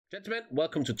Gentlemen,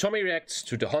 welcome to Tommy Reacts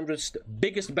to the 100th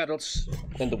biggest battles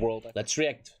in the world. Let's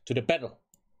react to the Battle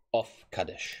of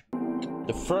Kadesh.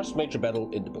 The first major battle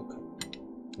in the book.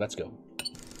 Let's go.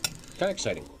 Kinda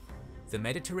exciting. The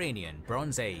Mediterranean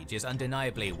Bronze Age is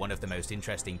undeniably one of the most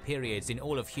interesting periods in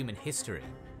all of human history.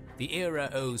 The era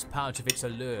owes part of its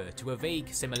allure to a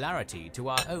vague similarity to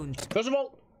our own. First of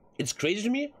all, it's crazy to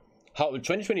me how in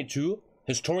 2022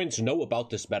 historians know about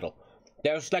this battle.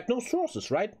 There's like no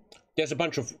sources, right? There's a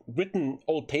bunch of written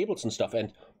old tables and stuff,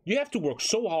 and you have to work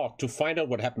so hard to find out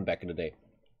what happened back in the day.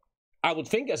 I would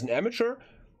think as an amateur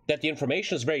that the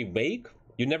information is very vague.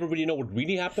 You never really know what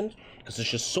really happened because it's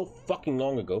just so fucking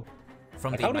long ago.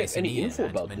 From like, the how do you have any Mycenaean info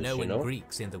and about Minoan this, you know?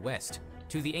 Greeks in the west,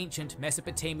 to the ancient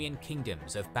Mesopotamian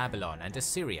kingdoms of Babylon and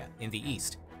Assyria in the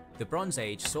east, the Bronze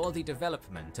Age saw the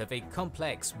development of a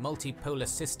complex multipolar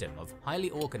system of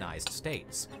highly organized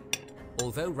states.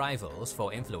 Although rivals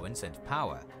for influence and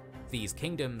power, these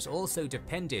kingdoms also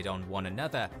depended on one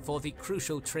another for the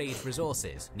crucial trade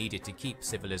resources needed to keep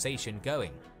civilization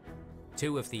going.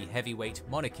 Two of the heavyweight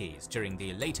monarchies during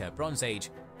the later Bronze Age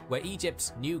were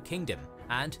Egypt's New Kingdom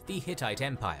and the Hittite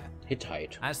Empire.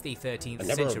 Hittite. As the 13th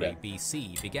century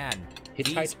BC began,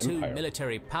 these two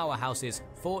military powerhouses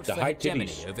fought for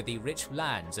hegemony over the rich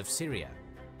lands of Syria.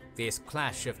 This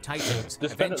clash of titans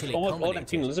eventually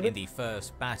culminated in the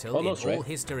first battle in all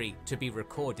history to be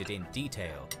recorded in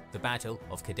detail, the Battle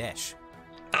of Kadesh.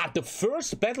 The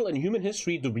first battle in human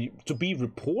history to be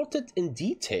reported in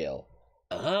detail.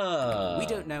 We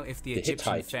don't know if the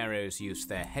Egyptian pharaohs used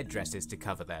their headdresses to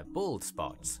cover their bald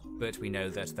spots, but we know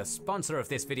that the sponsor of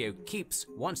this video, Keeps,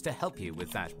 wants to help you with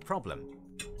that problem.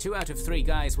 2 out of 3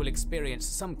 guys will experience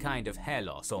some kind of hair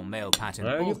loss or male pattern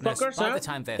baldness by the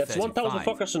time they're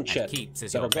 35, and Keeps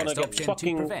is your best option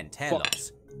to prevent hair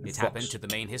loss. It happened to the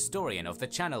main historian of the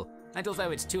channel, and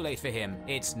although it's too late for him,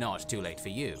 it's not too late for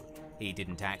you. He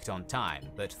didn't act on time,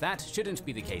 but that shouldn't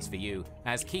be the case for you,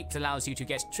 as Keeps allows you to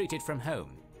get treated from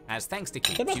home. As thanks to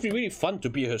Keeps, that must be really fun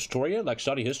to be a historian, like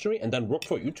study history, and then work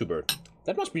for a YouTuber.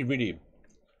 That must be really...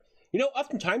 You know,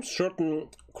 oftentimes certain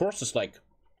courses like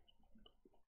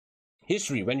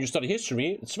history, when you study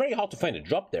history, it's very hard to find a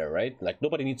job there, right? Like,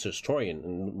 nobody needs a historian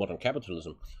in modern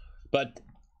capitalism. But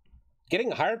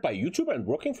getting hired by a YouTuber and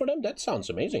working for them, that sounds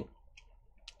amazing.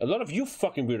 A lot of you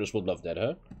fucking weirdos would love that,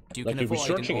 huh? You like can you're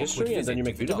researching history and then you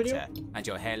make video video? And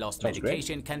your hair loss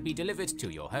medication can be delivered to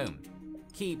your home.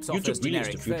 Keeps offers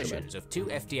generic versions of 2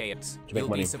 FDA apps. You'll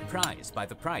be surprised by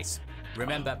the price.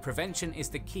 Remember, prevention is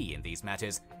the key in these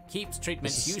matters. Keeps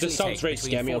treatments usually take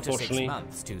between 4 to 6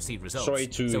 months to see results. Sorry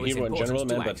to so hero in general,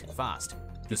 man, but fast.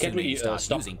 you can't really start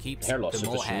stop using Keeps, hair loss the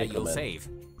more hair you'll man. save.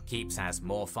 Keeps has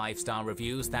more 5-star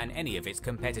reviews than any of its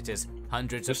competitors.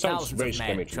 Hundreds of thousands of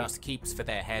men trust Keeps for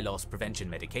their hair loss prevention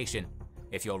medication.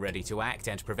 If you're ready to act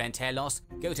and prevent hair loss,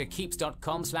 go to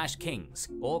keeps.com/kings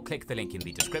or click the link in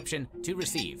the description to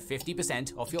receive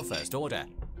 50% off your first order.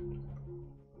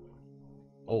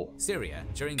 Syria,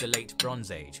 during the late Bronze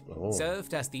Age,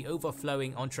 served as the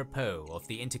overflowing entrepot of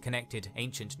the interconnected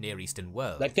ancient Near Eastern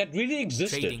world. Like, that really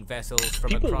existed. Trading vessels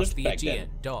from across the Aegean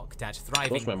docked at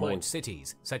thriving port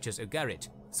cities such as Ugarit,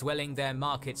 swelling their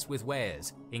markets with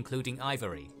wares, including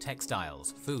ivory,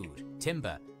 textiles, food,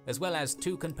 timber, as well as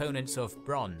 2 components of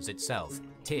bronze itself,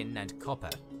 tin and copper.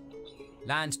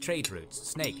 Land trade routes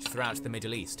snaked throughout the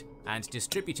Middle East and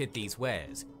distributed these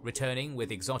wares, returning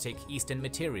with exotic Eastern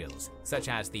materials such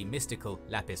as the mystical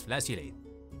lapis lazuli.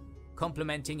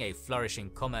 Complementing a flourishing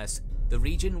commerce, the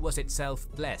region was itself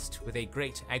blessed with a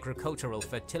great agricultural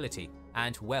fertility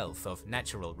and wealth of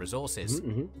natural resources.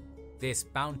 This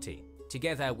bounty,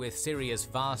 together with Syria's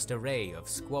vast array of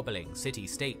squabbling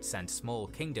city-states and small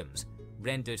kingdoms,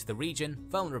 rendered the region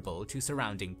vulnerable to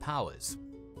surrounding powers.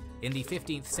 In the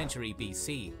 15th century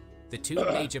BC, the 2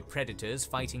 major predators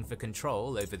fighting for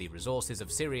control over the resources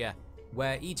of Syria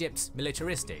were Egypt's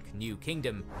militaristic New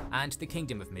Kingdom and the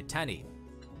Kingdom of Mitanni.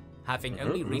 Having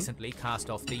only recently cast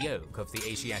off the yoke of the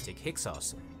Asiatic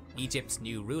Hyksos, Egypt's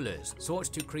new rulers sought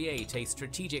to create a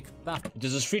strategic buffer.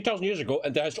 This is 3,000 years ago,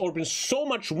 and there has already been so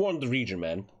much war in the region,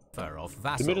 man. Of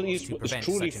vassals the Middle East to prevent is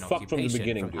truly such an fucked from the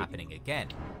beginning, from happening again.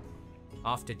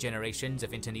 After generations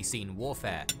of internecine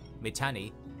warfare,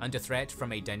 Mitanni, under threat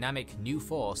from a dynamic new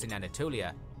force in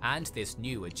Anatolia and this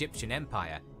new Egyptian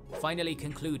empire, finally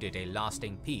concluded a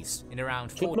lasting peace in around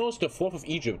Thutmose IV of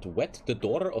Egypt wed the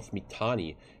daughter of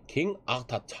Mitanni, King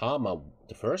Artatama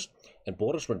I, and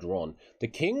borders were drawn. The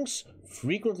kings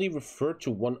frequently referred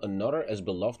to one another as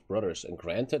beloved brothers and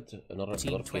granted another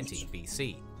 1420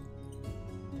 BC.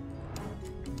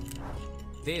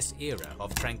 This era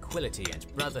of tranquility and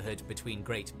brotherhood between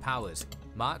great powers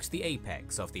marked the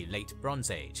apex of the Late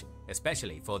Bronze Age,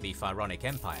 especially for the Pharaonic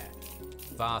Empire.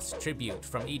 Vast tribute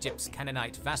from Egypt's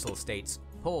Canaanite vassal states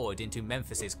poured into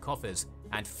Memphis's coffers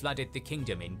and flooded the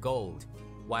kingdom in gold,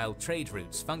 while trade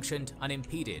routes functioned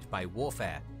unimpeded by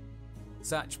warfare.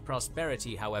 Such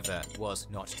prosperity, however, was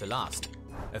not to last.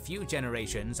 A few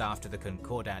generations after the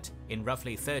Concordat, in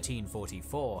roughly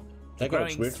 1344, the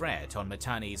growing threat on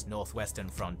Mitanni's northwestern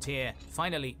frontier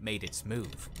finally made its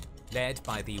move. Led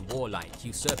by the warlike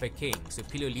usurper king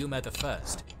Suppiluliuma I,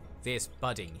 this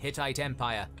budding Hittite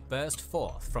empire burst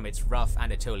forth from its rough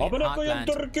Anatolian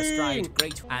heartland astride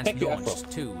great and launched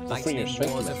two lightning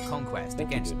wars of conquest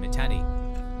against Mitanni.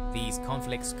 These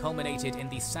conflicts culminated in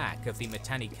the sack of the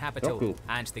Mitanni capital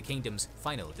and the kingdom's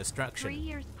final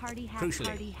destruction.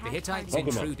 Crucially, the Hittites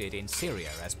intruded in Syria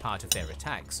as part of their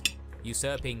attacks,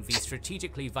 usurping the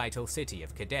strategically vital city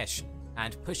of Kadesh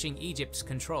and pushing Egypt's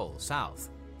control south.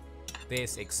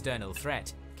 This external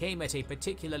threat came at a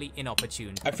particularly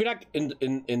inopportune time. I feel like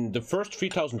in the first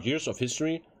 3,000 years of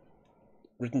history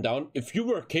written down, if you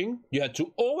were a king, you had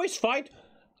to always fight.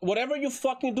 Whatever you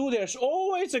fucking do, there's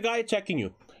always a guy attacking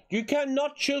you. You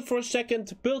cannot chill for a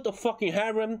second, build a fucking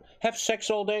harem, have sex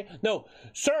all day. No,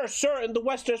 sir, in the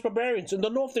west there's barbarians, in the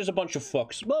north there's a bunch of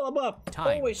fucks. Blah, blah, blah.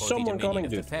 Always someone coming,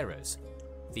 dude. The pharaohs.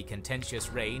 The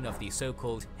contentious reign of the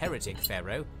so-called heretic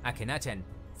pharaoh, Akhenaten,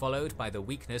 followed by the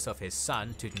weakness of his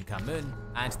son Tutankhamun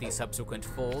and the subsequent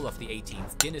fall of the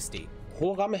 18th dynasty.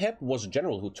 Horemheb was a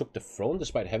general who took the throne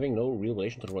despite having no real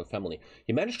relation to the royal family.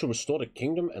 He managed to restore the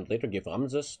kingdom and later gave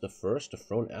Ramses I the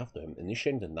throne after him,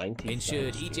 initiating the 19th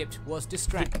ensured dynasty. Egypt was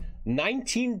distracted.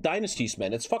 19 dynasties,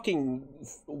 man. It's fucking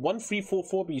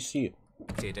 1344 BC.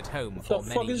 At home What for the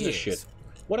many fuck is years. this shit?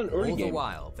 What an early All game. the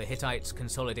while, the Hittites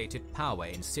consolidated power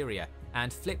in Syria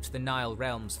and flipped the Nile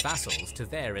realm's vassals to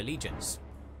their allegiance.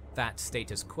 That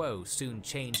status quo soon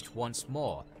changed once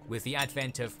more with the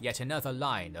advent of yet another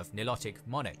line of Nilotic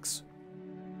monarchs.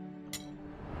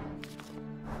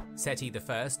 Seti I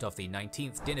of the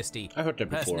 19th dynasty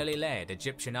personally led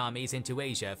Egyptian armies into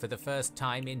Asia for the first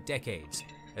time in decades,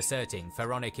 asserting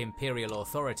pharaonic imperial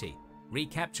authority,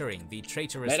 recapturing the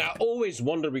traitorous... And I always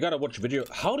wonder, we gotta watch a video,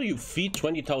 how do you feed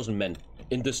 20,000 men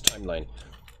in this timeline?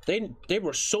 They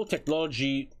were so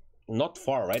technology not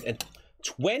far, right? And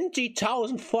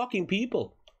 20,000 fucking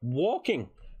people walking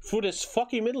through this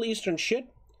fucking Middle Eastern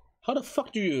shit. How the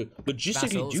fuck do you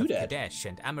logistically do that? Kadesh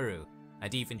and Amaru,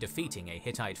 and even defeating a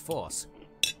Hittite force.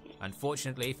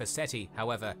 Unfortunately for Seti,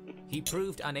 however, he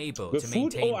proved unable to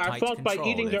maintain tight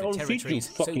control over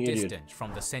territories so distant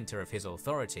from the center of his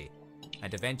authority,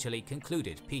 and eventually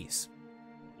concluded peace.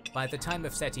 By the time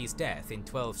of Seti's death in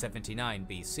 1279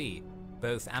 BC,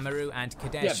 both Amaru and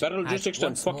Kadesh had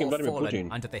once more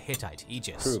fallen under the Hittite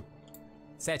aegis. True.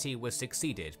 Seti was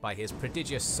succeeded by his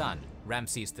prodigious son,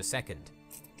 Ramses II.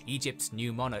 Egypt's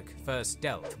new monarch first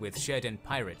dealt with Sherdan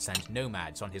pirates and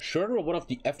nomads on his... Sherdan were one of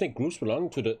the ethnic groups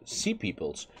belonging to the Sea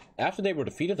Peoples. After they were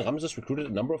defeated, Ramses recruited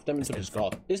a number of them into his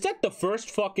guard. Is that the first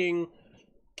fucking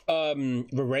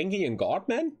Varangian guard,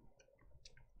 man?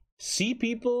 Sea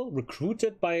People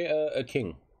recruited by a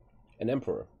king, an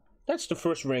emperor. That's the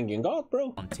first Varangian guard,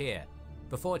 bro. Frontier,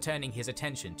 before turning his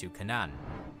attention to Canaan.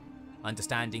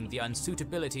 Understanding the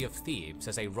unsuitability of Thebes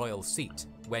as a royal seat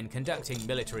when conducting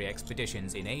military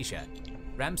expeditions in Asia,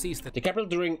 Ramses The capital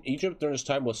during Egypt during this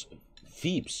time was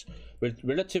Thebes,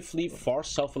 relatively far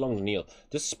south along the Nile.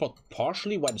 This is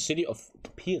partially why the city of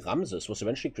Pi-Ramses was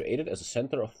eventually created as a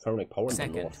center of pharaonic power in the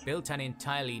north. Built an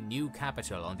entirely new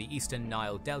capital on the eastern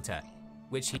Nile Delta,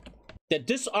 which he... That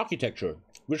this architecture,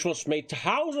 which was made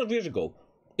thousands of years ago,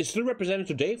 is still represented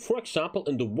today, for example,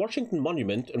 in the Washington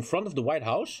Monument in front of the White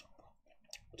House.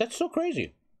 That's so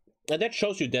crazy. And that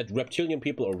shows you that reptilian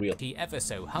people are real. He ever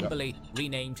so humbly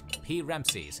renamed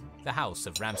Pi-Ramses, the House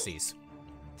of Ramses.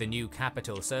 The new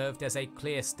capital served as a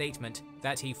clear statement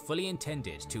that he fully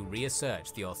intended to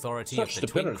reassert the authority of the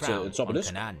Twin Crown on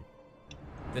Canaan.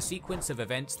 The sequence of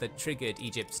events that triggered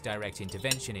Egypt's direct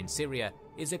intervention in Syria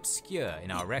is obscure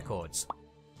in our records.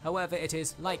 However, it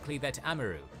is likely that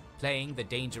Amaru, playing the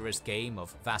dangerous game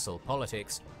of vassal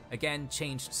politics, again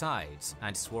changed sides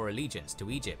and swore allegiance to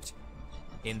Egypt.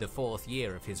 In the 4th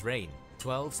year of his reign,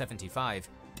 1275,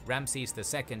 Ramses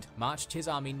II marched his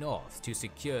army north to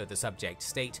secure the subject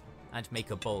state and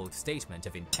make a bold statement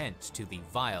of intent to the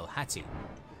vile Hatti.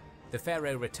 The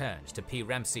pharaoh returned to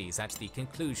Pi-Ramses at the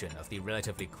conclusion of the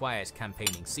relatively quiet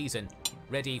campaigning season,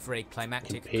 ready for a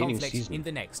climactic conflict in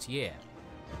the next year.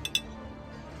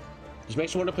 This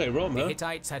makes me want to play Rome, huh? The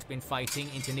Hittites had been fighting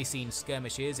internecine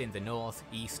skirmishes in the north,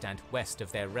 east and west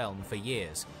of their realm for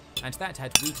years, and that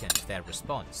had weakened their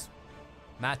response.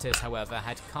 Matters, however,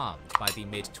 had calmed by the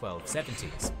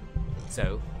mid-1270s.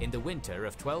 So, in the winter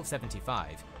of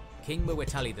 1275, King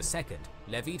Muwatalli II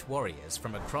levied warriors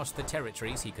from across the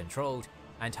territories he controlled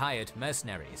and hired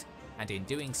mercenaries, and in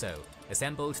doing so,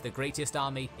 assembled the greatest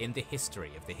army in the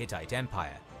history of the Hittite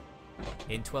Empire.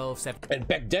 In 1270, and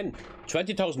back then,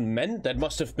 20,000 men, that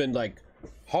must have been like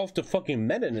half the fucking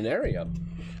men in an area.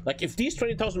 Like, if these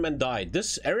 20,000 men died,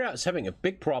 this area is having a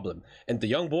big problem, and the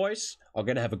young boys are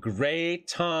gonna have a great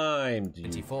time, dude.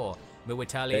 24,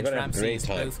 Muwatalli and Ramses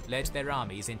both led their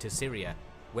armies into Syria,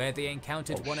 where they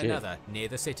encountered one another near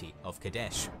the city of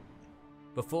Kadesh.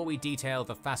 Before we detail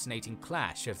the fascinating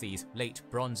clash of these late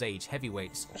Bronze Age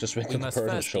heavyweights, we must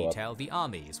first detail the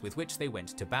armies with which they went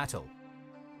to battle.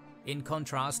 In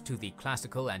contrast to the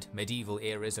classical and medieval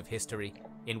eras of history,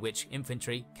 in which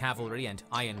infantry, cavalry and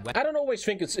iron weapons... I don't always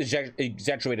think it's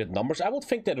exaggerated numbers. I would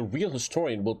think that a real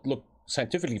historian will look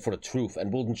scientifically for the truth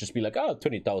and wouldn't just be like, oh,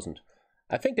 20,000.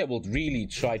 I think they would really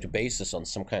try to base this on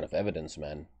some kind of evidence,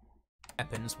 man.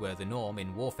 Weapons were the norm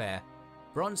in warfare.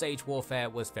 Bronze Age warfare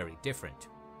was very different.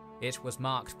 It was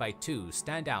marked by two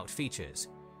standout features.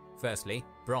 Firstly,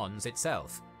 bronze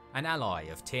itself, an alloy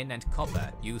of tin and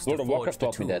copper used to forge the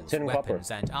tools,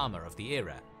 weapons and armor of the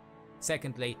era.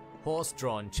 Secondly,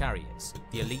 horse-drawn chariots,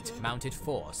 the elite mounted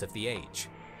force of the age.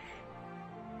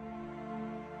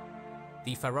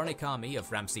 The pharaonic army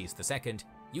of Ramses II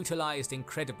utilized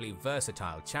incredibly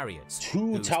versatile chariots,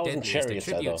 2,000 chariots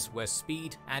attributes were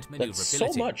speed and maneuverability.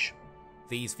 That's so much.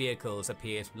 These vehicles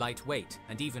appeared lightweight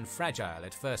and even fragile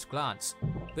at first glance,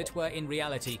 but were in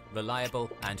reality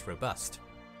reliable and robust.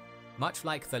 Much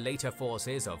like the later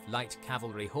forces of light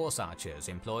cavalry horse archers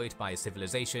employed by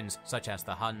civilizations such as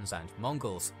the Huns and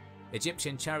Mongols,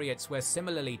 Egyptian chariots were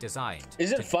similarly designed.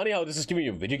 Isn't it funny how this is giving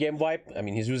you a video game vibe? I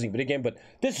mean, he's using video game, but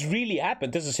this really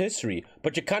happened. This is history.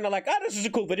 But you're kind of like, this is a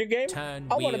cool video game.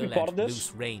 I want to be part of this.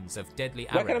 Loose rains of deadly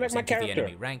arrows into the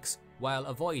enemy ranks while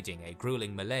avoiding a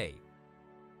grueling melee.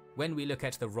 When we look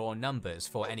at the raw numbers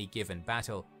for any given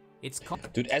battle, it's...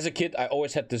 Dude, as a kid, I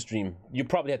always had this dream. You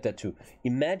probably had that too.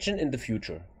 Imagine in the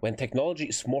future, when technology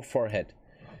is more far ahead,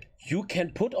 you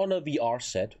can put on a VR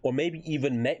set, or maybe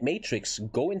even Matrix,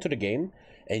 go into the game,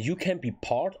 and you can be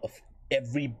part of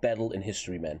every battle in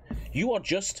history, man. You are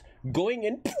just going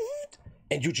in,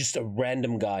 and you're just a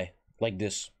random guy, like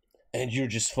this. And you're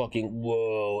just fucking,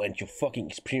 whoa, and you're fucking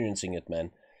experiencing it,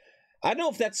 man. I don't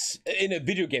know if that's in a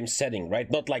video game setting, right?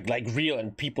 Not like real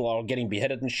and people are getting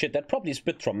beheaded and shit. That probably is a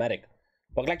bit traumatic.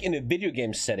 But like in a video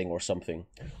game setting or something.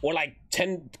 Or like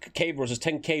 10k versus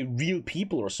 10k real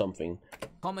people or something.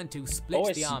 Common to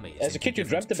split the armies. As a kid you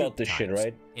dreamt about this shit,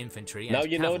 right? Infantry and now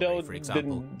you know though, for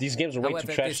example. These games are way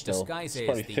too trash still. It's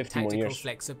probably 50 more years. The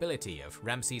flexibility of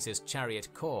Ramses' chariot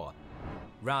corps.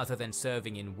 Rather than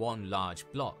serving in one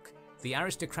large block, the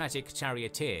aristocratic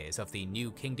charioteers of the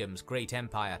New Kingdom's great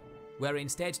empire were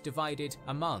instead divided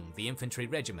among the infantry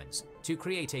regiments to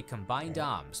create a combined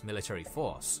arms military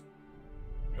force.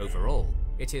 Overall,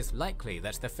 it is likely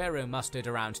that the pharaoh mustered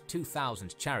around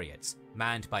 2,000 chariots,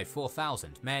 manned by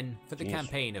 4,000 men for the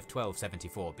campaign of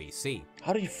 1274 BC.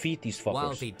 How do you feed these fuckers?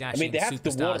 While the dashing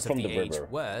superstars of the age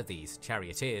were these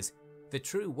charioteers, the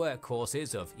true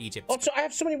workhorses of Egypt. Also, I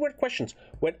have so many weird questions.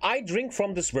 When I drink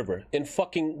from this river in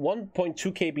fucking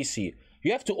 1.2k BC,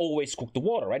 you have to always cook the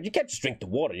water, right? You can't just drink the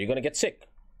water, you're gonna get sick.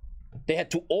 They had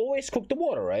to always cook the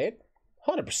water, right?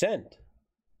 100%.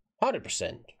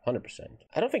 100%. 100%.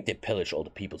 I don't think they pillage all the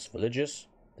people's villages.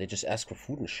 They just ask for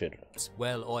food and shit.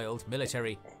 Well-oiled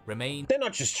military remained. They're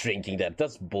not just drinking that.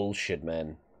 That's bullshit,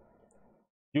 man.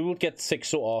 You will get sick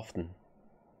so often.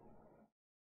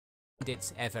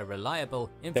 Its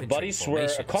ever-reliable infantry Their bodies were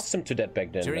accustomed to that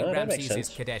back then. During Ramses'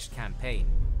 Kadesh campaign,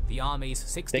 the army's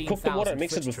 16,000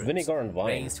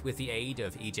 raised with the aid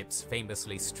of Egypt's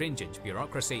famously stringent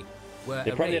bureaucracy, were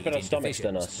arrayed in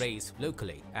divisions raised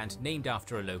locally and named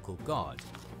after a local god.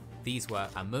 These were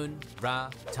Amun,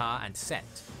 Ra, Ta, and Set,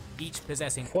 each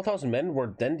possessing 4,000 men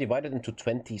were then divided into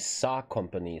 20 Sa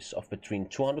companies of between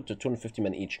 200 to 250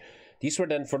 men each. These were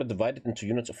then further divided into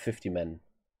units of 50 men,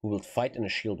 who will fight in a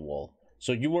shield wall.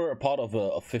 So you were a part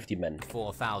of 50 men.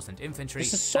 4,000 infantry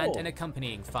and an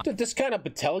accompanying Dude, this kind of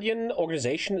battalion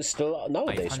organization is still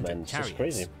nowadays, man. It's just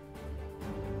crazy.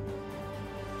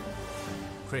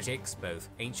 Critics, both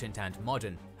ancient and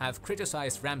modern, have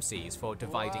criticized Ramses for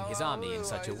dividing his army in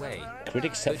such a way.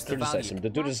 Critics have criticized him. The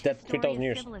dude is dead 3,000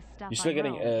 years. You're still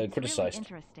getting criticized.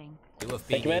 Of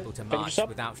being able to march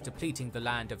without depleting the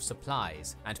land of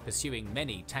supplies and pursuing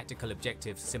many tactical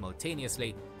objectives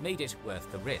simultaneously made it worth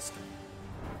the risk.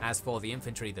 As for the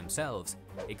infantry themselves,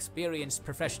 experienced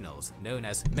professionals known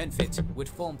as Menfit would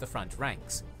form the front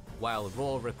ranks, while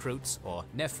raw recruits or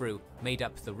Nefru made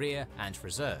up the rear and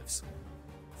reserves.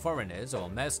 Foreigners or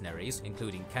mercenaries,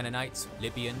 including Canaanites,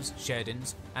 Libyans,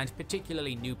 Sherdans, and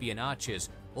particularly Nubian archers,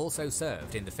 also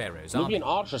served in the pharaoh's army. Nubian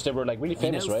archers, they were like really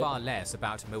famous, right? We know far less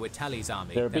about Muwatalli's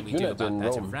army than we do about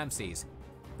that of Ramses,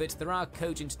 but there are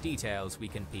cogent details we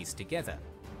can piece together.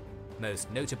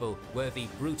 Most notable were the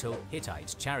brutal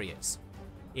Hittite chariots.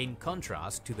 In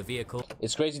contrast to the vehicle...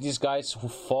 It's crazy these guys who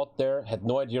fought there had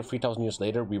no idea 3,000 years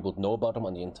later we would know about them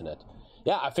on the internet.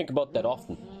 Yeah, I think about that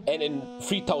often. And in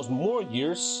 3,000 more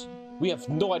years, we have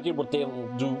no idea what they'll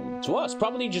do to us.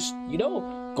 Probably just, you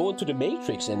know, go into the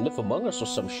Matrix and live among us or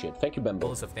some shit. Thank you, Bembo.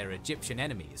 Of their Egyptian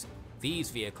enemies, these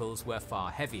vehicles were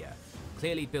far heavier,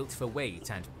 clearly built for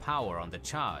weight and power on the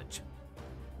charge.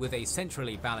 With a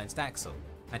centrally balanced axle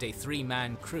and a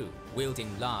three-man crew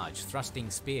wielding large thrusting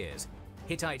spears,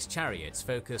 Hittite chariots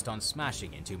focused on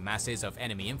smashing into masses of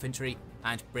enemy infantry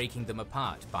and breaking them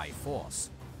apart by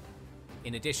force.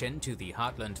 In addition to the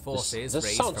Heartland forces this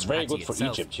raised sounds from very Hatti good for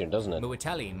itself, Egypt here, doesn't it?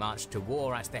 Muwatalli marched to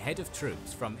war at the head of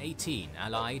troops from 18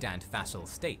 allied and vassal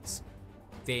states.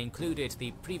 They included the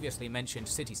previously mentioned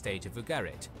city-state of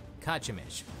Ugarit,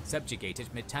 Karchemish,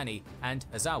 subjugated Mitanni, and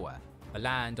Azawa, a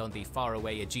land on the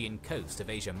faraway Aegean coast of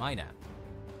Asia Minor.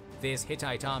 This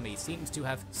Hittite army seems to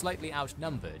have slightly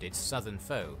outnumbered its southern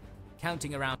foe,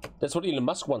 counting around... That's what Elon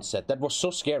Musk once said. That was so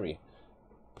scary.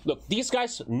 Look, these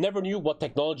guys never knew what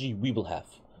technology we will have.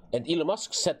 And Elon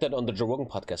Musk said that on the Joe Rogan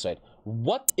podcast, right?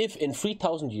 What if in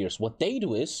 3,000 years, what they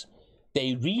do is,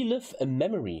 they relive a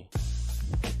memory.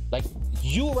 Like,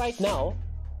 you right now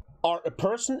are a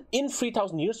person in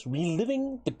 3,000 years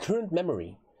reliving the current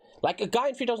memory. Like, a guy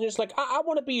in 3,000 years like, I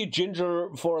want to be a ginger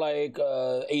for like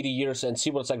 80 years and see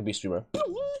what it's like to be a streamer.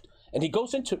 And he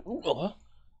goes into...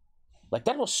 Like,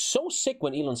 that was so sick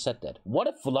when Elon said that. What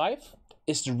if life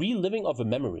is the reliving of a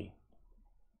memory?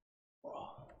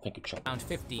 Thank you, Chuck. Around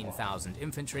 15,000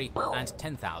 infantry and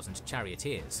 10,000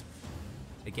 charioteers.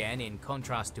 Again, in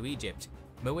contrast to Egypt,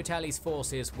 Muwatalli's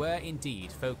forces were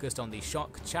indeed focused on the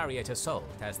shock chariot assault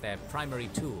as their primary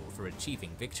tool for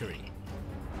achieving victory.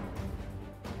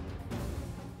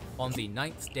 On the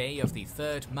 9th day of the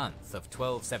 3rd month of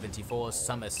 1274's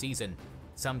summer season,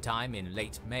 sometime in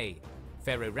late May,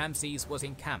 Pharaoh Ramses was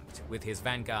encamped with his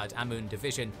vanguard Amun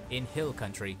division in hill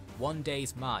country 1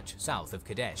 day's march south of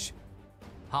Kadesh.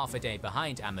 Half a day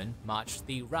behind Amun marched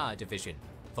the Ra division,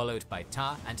 followed by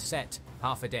Ta and Set,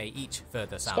 half a day each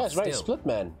further south this guy's still. Right split,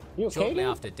 man. You okay, Shortly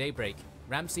after daybreak,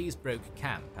 Ramses broke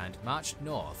camp and marched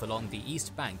north along the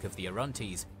east bank of the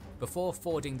Orontes before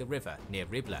fording the river near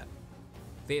Ribla.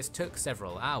 This took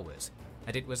several hours,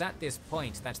 and it was at this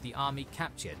point that the army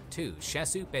captured 2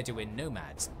 Shesu Bedouin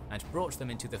nomads and brought them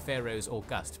into the pharaoh's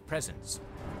august presence.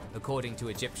 According to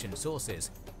Egyptian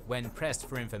sources, when pressed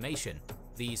for information,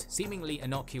 these seemingly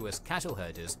innocuous cattle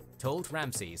herders told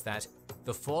Ramses that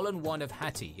the fallen one of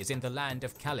Hatti is in the land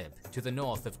of Caleb to the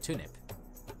north of Tunip.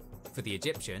 For the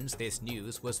Egyptians, this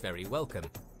news was very welcome.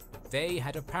 They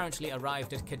had apparently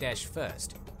arrived at Kadesh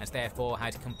first, and therefore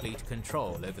had complete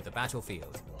control over the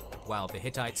battlefield, while the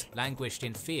Hittites languished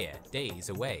in fear days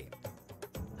away.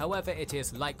 However, it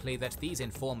is likely that these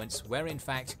informants were in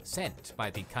fact sent by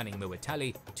the cunning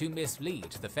Muwatalli to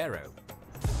mislead the pharaoh.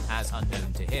 As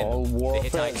unknown to him, all warfare the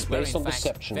Hittites is were based in on fact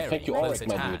deception. very Thank you, close Auric, at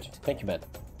my hand. dude. Thank you, man.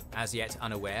 As yet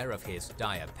unaware of his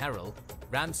dire peril,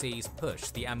 Ramses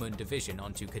pushed the Amun division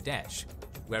onto Kadesh,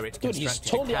 where it constructed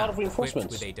totally a out camp of reinforcements.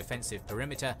 equipped with a defensive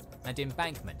perimeter and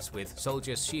embankments with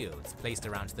soldiers' shields placed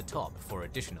around the top for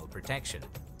additional protection.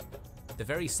 The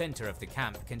very center of the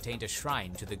camp contained a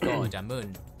shrine to the god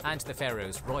Amun and the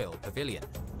pharaoh's royal pavilion.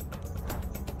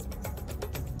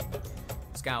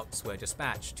 Scouts were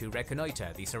dispatched to reconnoiter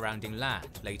the surrounding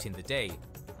land late in the day,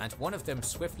 and one of them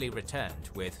swiftly returned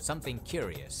with something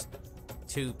curious.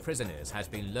 2 prisoners had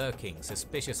been lurking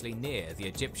suspiciously near the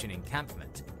Egyptian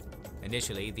encampment.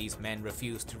 Initially, these men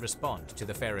refused to respond to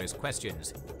the pharaoh's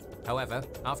questions. However,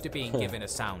 after being given a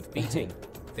sound beating,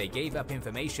 they gave up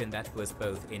information that was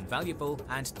both invaluable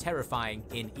and terrifying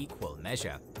in equal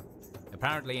measure.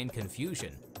 Apparently in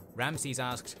confusion, Ramses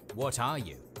asked, "What are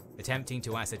you?" attempting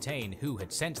to ascertain who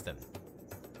had sent them.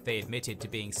 They admitted to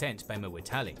being sent by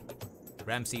Muwatalli.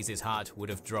 Ramses's heart would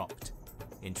have dropped.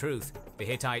 In truth, The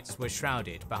Hittites were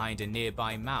shrouded behind a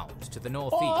nearby mound to the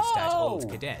northeast at Old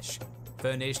Kadesh,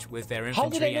 furnished with their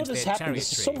infantry and their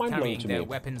chariotry carrying their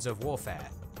weapons of warfare,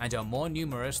 and are more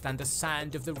numerous than the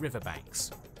sand of the riverbanks.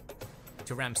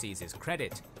 To Ramses'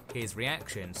 credit, his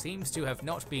reaction seems to have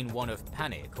not been one of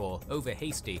panic or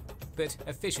over-hasty, but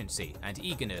efficiency and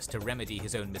eagerness to remedy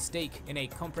his own mistake in a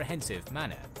comprehensive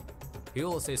manner. He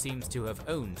also seems to have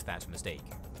owned that mistake,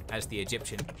 as the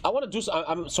Egyptian... I want to do...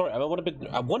 I'm sorry, I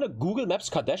want to Google Maps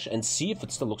Kadesh and see if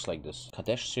it still looks like this.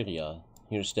 Kadesh, Syria.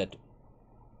 Here's that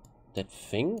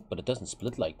thing, but it doesn't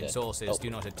split like that. Sources do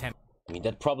not attempt... I mean,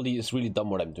 that probably is really dumb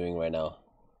what I'm doing right now.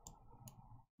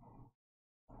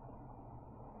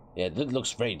 Yeah, it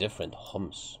looks very different.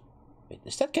 Homs. Wait,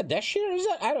 is that Kadesh here? Is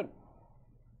that...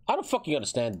 I don't fucking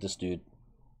understand this, dude.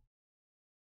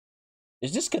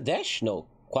 Is this Kadesh? No,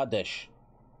 Qadesh.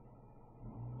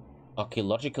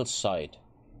 Archaeological site.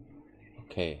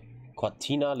 Okay.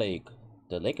 Qatina Lake.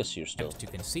 The lake is here still. To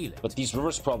conceal it. But these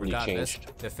rivers probably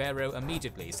changed. The pharaoh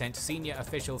immediately sent senior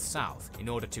officials south in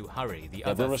order to hurry the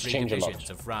other three divisions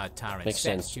of Ra'ad Tar and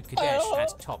Set to Kadesh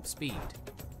at top speed.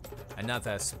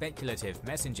 Another speculative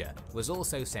messenger was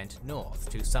also sent north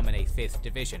to summon a 5th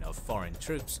division of foreign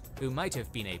troops who might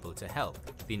have been able to help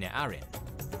the Ne'arin.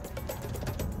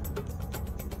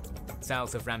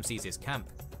 South of Ramses' camp,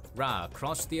 Ra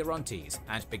crossed the Orontes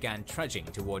and began trudging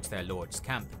towards their lord's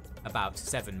camp, about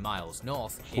 7 miles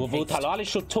north. Talali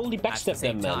should totally backstep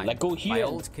them, man. Like, go here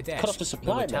Old Kadesh, cut off the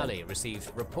supply, man. Received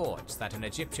reports that an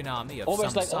Egyptian army of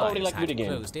always some size had game.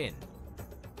 closed in.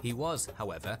 He was,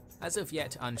 however, as of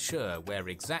yet unsure where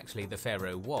exactly the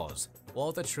pharaoh was,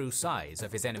 or the true size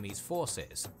of his enemy's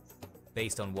forces.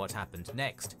 Based on what happened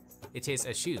next, it is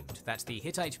assumed that the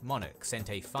Hittite monarch sent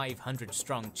a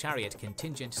 500-strong chariot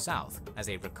contingent south as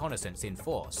a reconnaissance in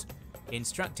force,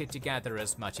 instructed to gather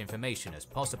as much information as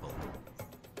possible.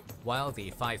 While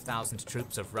the 5,000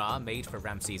 troops of Ra made for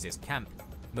Ramses' camp,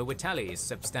 Muwatalli's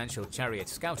substantial chariot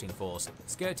scouting force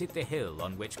skirted the hill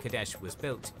on which Kadesh was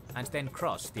built and then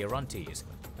crossed the Orontes,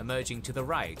 emerging to the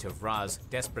right of Ra's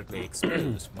desperately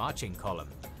exposed marching column.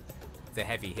 The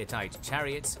heavy Hittite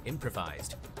chariots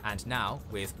improvised, and now,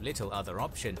 with little other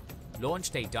option,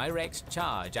 launched a direct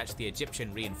charge at the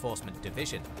Egyptian reinforcement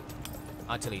division.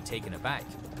 Utterly taken aback,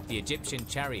 the Egyptian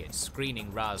chariots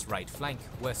screening Ra's right flank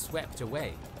were swept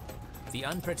away. The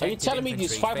unprotected Are you telling me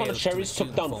these 500 chariots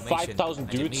took down 5,000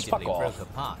 dudes? Fuck off.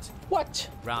 Apart, what?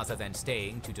 Rather than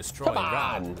staying to destroy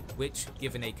Ra, which,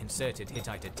 given a concerted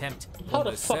Hittite attempt,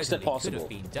 almost certainly could have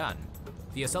been done,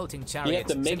 the assaulting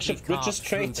chariots simply carved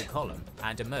through the column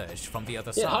and emerged from the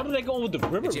other side. How did they go over the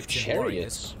river with Egyptian chariots?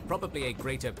 Warriors, probably a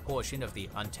greater portion of the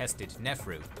untested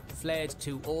Nefru, fled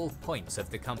to all points of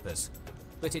the compass.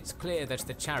 But it's clear that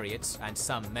the chariots and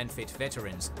some Menfit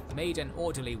veterans made an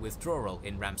orderly withdrawal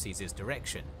in Ramses'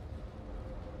 direction.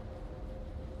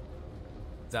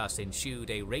 Thus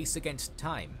ensued a race against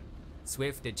time.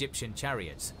 Swift Egyptian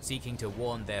chariots seeking to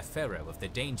warn their pharaoh of the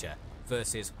danger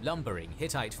versus lumbering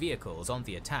Hittite vehicles on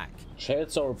the attack.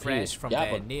 Chariots are fresh from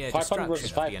their near destruction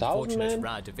of the unfortunate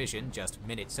Ra division just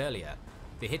minutes earlier.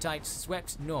 The Hittites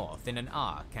swept north in an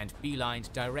arc and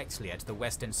beelined directly at the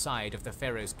western side of the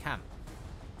pharaoh's camp.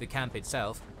 The camp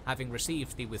itself, having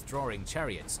received the withdrawing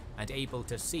chariots and able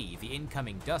to see the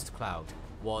incoming dust cloud,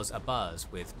 was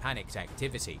abuzz with panicked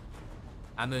activity.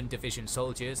 Amun division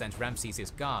soldiers and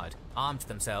Ramses' guard armed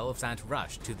themselves and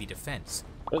rushed to the defense.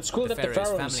 It's cool the that the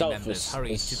pharaoh himself members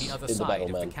hurried to the other side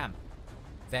of the camp.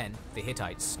 Then the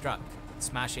Hittites struck,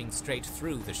 smashing straight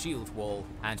through the shield wall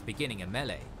and beginning a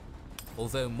melee.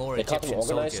 Although more Egyptian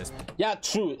soldiers... Yeah,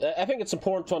 true. I think it's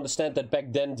important to understand that back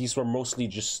then these were mostly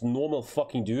just normal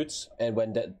fucking dudes, and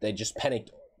when they just panicked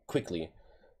quickly.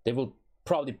 They will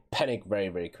probably panic very,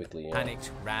 very quickly. Yeah. Panicked,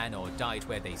 ran or died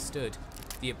where they stood.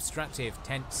 The obstructive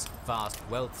tents, vast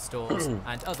wealth stores,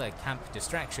 and other camp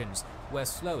distractions were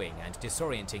slowing and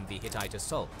disorienting the Hittite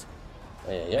assault.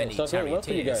 Many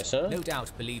charioteers, no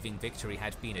doubt believing victory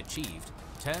had been achieved,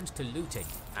 turned to looting,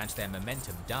 and their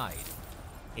momentum died.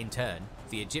 In turn,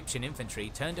 the Egyptian infantry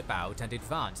turned about and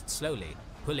advanced slowly,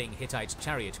 pulling Hittite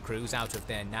chariot crews out of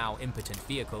their now impotent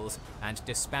vehicles and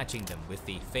dispatching them with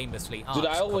the famously arched... Dude,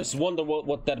 I always wonder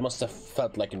what that must have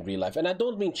felt like in real life. And I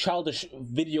don't mean childish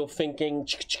video thinking,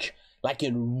 like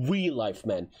in real life,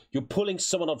 man. You're pulling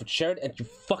someone off a chariot and you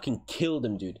fucking kill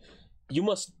them, dude. You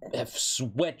must have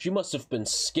sweat, you must have been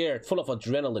scared, full of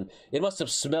adrenaline. It must have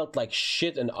smelled like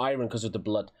shit and iron because of the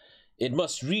blood. It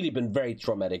must really been very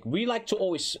traumatic. We like to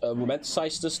always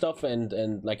romanticize this stuff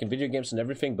and like in video games and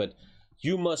everything, but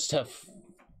you must have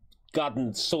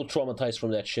gotten so traumatized from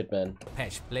that shit, man.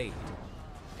 Pesh blade.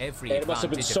 Every it must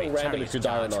have been so random if you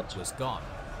die or not. Was gone.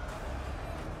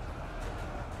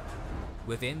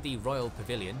 Within the royal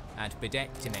pavilion and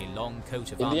bedecked in a long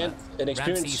coat of in armor, the end, an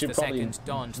experience Ramses II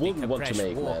donned the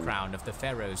Kadesh war crown of the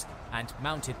pharaohs and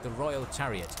mounted the royal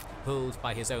chariot, pulled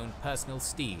by his own personal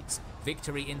steeds,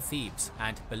 Victory in Thebes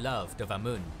and Beloved of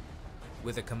Amun.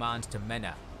 With a command to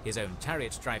Mena, his own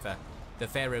chariot driver, the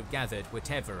pharaoh gathered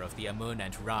whatever of the Amun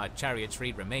and Ra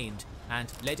chariotry remained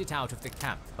and led it out of the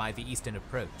camp by the eastern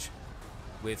approach.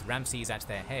 With Ramses at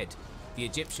their head, the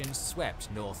Egyptians swept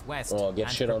northwest and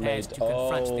prepared to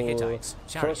confront the Hittites,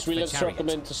 chariot for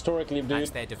chariot. Historically, dude.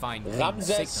 At their divine king's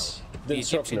signal, the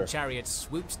Egyptian chariots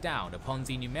swooped down upon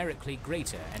the numerically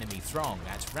greater enemy throng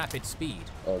at rapid speed,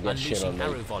 unleashing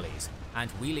arrow volleys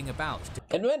and wheeling about.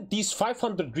 And when these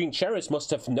 500 green chariots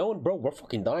must have known, bro, we're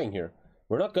fucking dying here.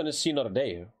 We're not gonna see another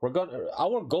day.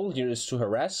 Our goal here is to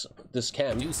harass this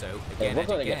camp. Do so again, and we're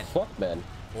gonna get fucked, man.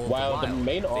 While the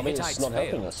main army is not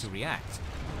helping us. To react.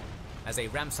 As a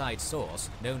Ramesside source,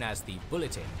 known as the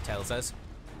Bulletin, tells us,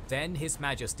 then His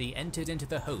Majesty entered into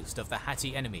the host of the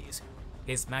Hatti enemies,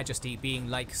 His Majesty being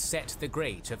like Set the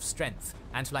Great of strength,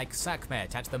 and like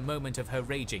Sekhmet at the moment of her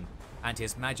raging, and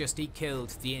His Majesty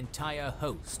killed the entire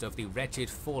host of the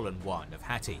wretched fallen one of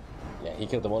Hatti. Yeah, he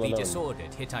killed them all alone. The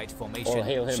disordered Hittite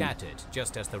formation shattered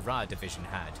just as the Ra division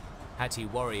had, Hatti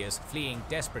warriors fleeing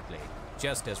desperately,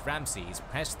 just as Ramses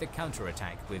pressed the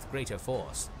counterattack with greater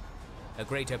force. A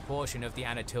greater portion of the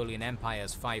Anatolian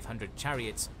Empire's 500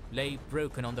 chariots lay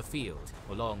broken on the field,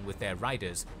 along with their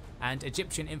riders, and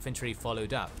Egyptian infantry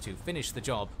followed up to finish the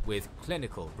job with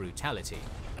clinical brutality.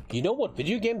 You know what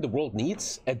video game the world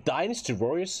needs? A dynasty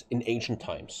warriors in ancient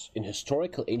times. In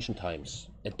historical ancient times.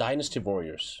 A dynasty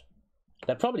warriors.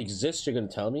 That probably exists, you're gonna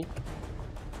tell me?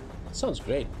 That sounds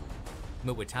great.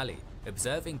 Muwatalli,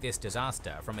 observing this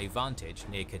disaster from a vantage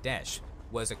near Kadesh,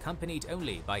 was accompanied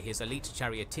only by his elite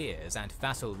charioteers and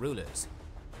vassal rulers.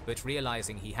 But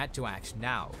realizing he had to act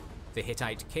now, the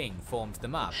Hittite king formed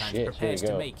them up and prepared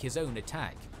to make his own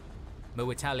attack.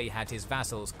 Muwatalli had his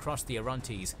vassals cross the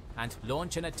Orontes and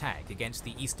launch an attack against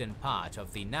the eastern part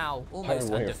of the now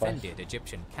almost undefended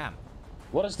Egyptian camp.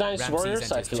 What is Dynasty Warriors?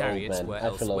 Ramses and his chariots were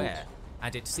elsewhere,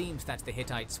 and it seemed that the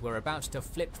Hittites were about to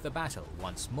flip the battle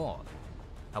once more.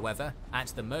 However, at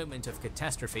the moment of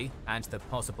catastrophe and the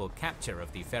possible capture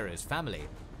of the pharaoh's family,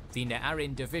 the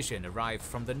Ne'arin division arrived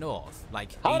from the north,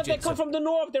 like How did they come from the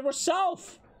north? They were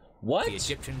south! What? The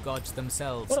Egyptian gods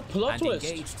themselves, what a plot and twist.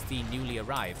 Engaged the newly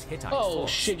arrived Hittite force. Oh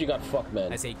shit, you got fucked,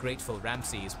 man. As a grateful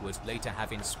Ramses would later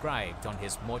have inscribed on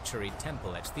his mortuary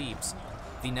temple at Thebes,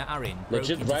 the Ne'arin broke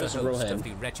into the host of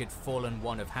the wretched fallen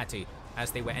one of Hatti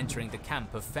as they were entering the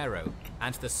camp of Pharaoh,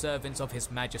 and the servants of His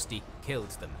Majesty killed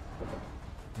them.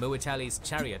 Muwatalli's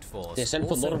chariot force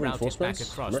also routed back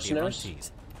across the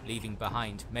Orontes, leaving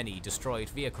behind many destroyed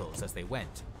vehicles as they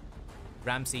went.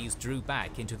 Ramses drew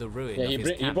back into the ruin of his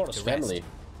camp he brought his family.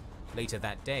 Later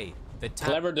that day, the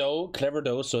clever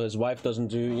though, so his wife doesn't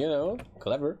do, you know,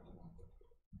 clever.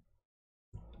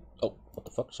 Oh, what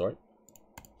the fuck, sorry.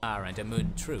 And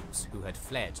Amun troops who had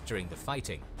fled during the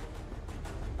fighting.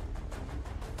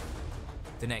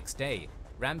 The next day,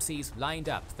 Ramses lined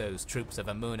up those troops of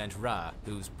Amun and Ra,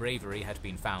 whose bravery had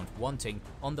been found wanting,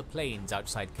 on the plains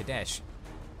outside Kadesh.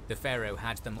 The pharaoh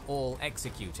had them all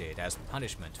executed as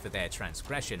punishment for their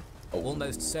transgression,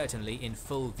 almost certainly in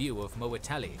full view of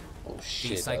Muwatalli. Oh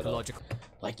shit! The psychological,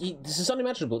 this is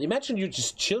unimaginable. Imagine you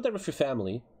just chill there with your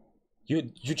family.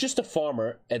 You're just a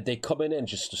farmer, and they come in and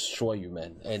just destroy you,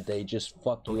 man, and they just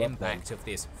fuck you up. The impact of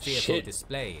this fearful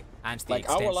display and the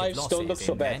our lives extensive don't look losses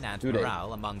so in bad, men and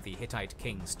morale among the Hittite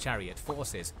king's chariot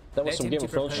forces that was led some him Game to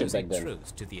of Thrones shit propose a back then.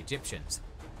 truce to the Egyptians.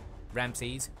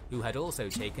 Ramses, who had also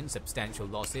taken substantial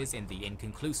losses in the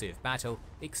inconclusive battle,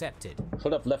 accepted.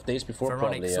 Should have left days before.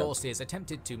 Pharaonic sources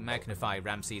attempted to magnify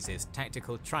Ramses's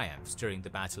tactical triumphs during the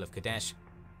Battle of Kadesh,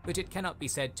 but it cannot be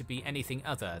said to be anything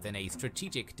other than a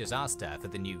strategic disaster for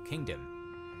the new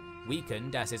kingdom.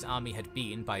 Weakened as his army had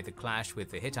been by the clash with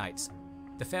the Hittites,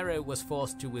 the pharaoh was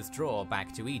forced to withdraw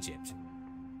back to Egypt.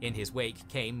 In his wake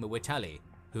came Muwatalli,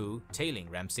 who, tailing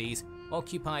Ramses,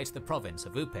 occupied the province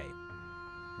of Upe.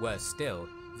 Worse still,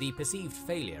 the perceived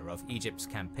failure of Egypt's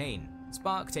campaign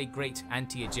sparked a great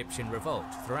anti-Egyptian revolt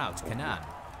throughout Canaan.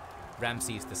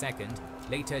 Ramses II,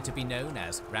 later to be known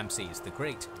as Ramses the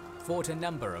Great, fought a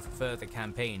number of further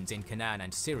campaigns in Canaan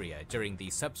and Syria during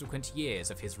the subsequent years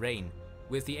of his reign,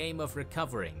 with the aim of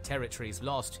recovering territories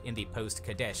lost in the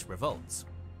post-Kadesh revolts.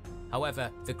 However,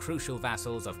 the crucial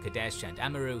vassals of Kadesh and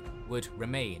Amurru would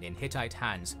remain in Hittite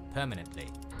hands permanently.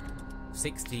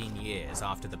 16 years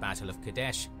after the Battle of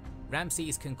Kadesh,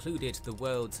 Ramses concluded the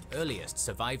world's earliest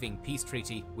surviving peace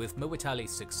treaty with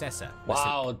Muwatalli's successor.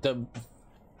 Wow,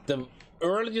 The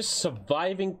earliest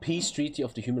surviving peace treaty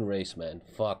of the human race, man.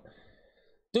 Fuck.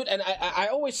 Dude, and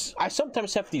I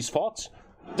sometimes have these thoughts.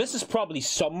 This is probably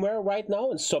somewhere right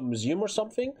now in some museum or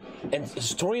something, and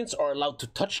historians are allowed to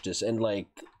touch this and like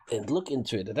and look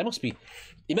into it. That must be,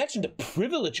 imagine the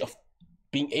privilege of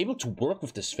being able to work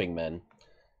with this thing, man.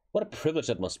 What a privilege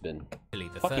that must have been.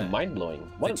 Fucking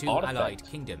mind-blowing. What an artifact. Allied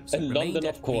kingdoms and London,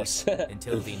 of course.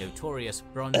 Until the notorious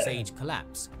Bronze Age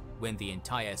collapse, when the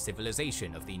entire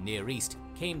civilization of the Near East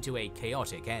came to a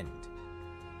chaotic end.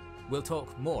 We'll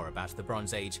talk more about the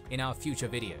Bronze Age in our future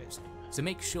videos, so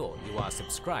make sure you are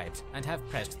subscribed and have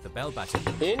pressed the bell button.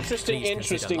 Interesting,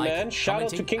 man. Shout out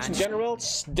to Kings and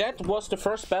Generals. That was the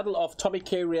first battle of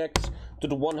TommyKay reacts to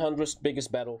the 100th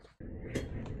biggest battle.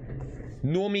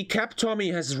 Normie Cap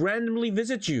Tommy has randomly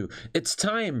visited you. It's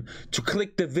time to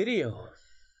click the video.